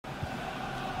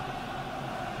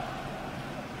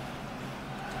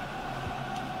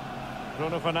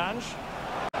Bruno Fernandes.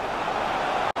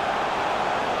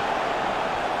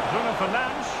 Bruno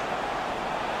Fernandes.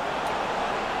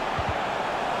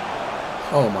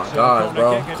 Oh my God,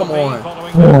 bro. Come on.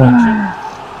 Following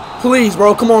Please,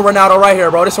 bro. Come on, Ronaldo, right here,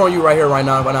 bro. This on you right here, right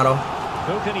now, Ronaldo.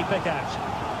 Who can he pick out?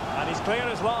 And he's clear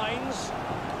as lines.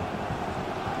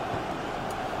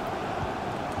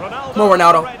 Ronaldo. Come on,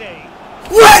 Ronaldo.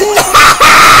 Ready.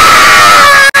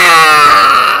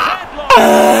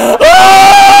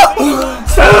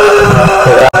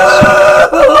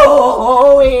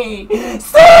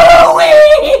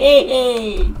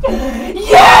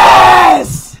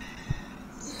 Yes!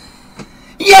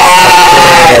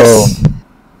 Yes!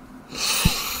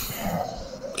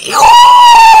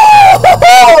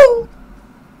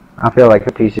 I feel like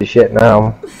a piece of shit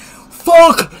now.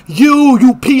 Fuck you,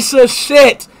 you piece of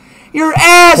shit! Your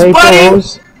ass, Hey, buddy!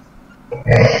 Bros.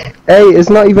 Hey, it's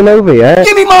not even over yet.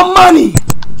 Give me my money!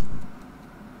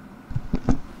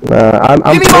 I'm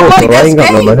Give me my money, poor, so I ain't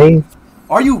got that's no money.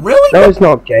 Are you really? No, it's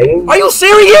not game. Are you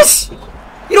serious?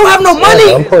 You don't have no money?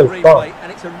 Yeah, I'm poor as fuck.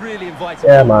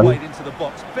 Yeah, man.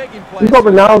 You've got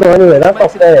Ronaldo anyway, that's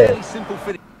not fair.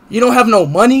 You don't have no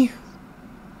money?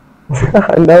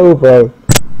 I know, bro.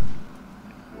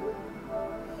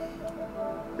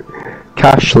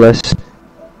 Cashless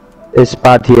is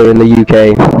bad here in the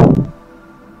UK.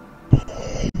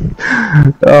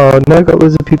 Oh, now I got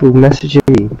loads of people messaging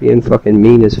me, being fucking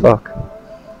mean as fuck.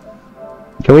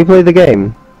 Can we play the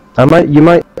game? I might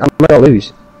not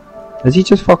lose. Has he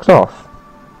just fucked off?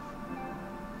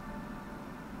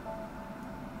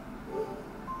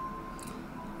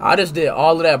 I just did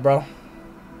all of that, bro.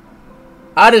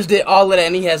 I just did all of that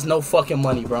and he has no fucking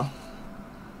money, bro.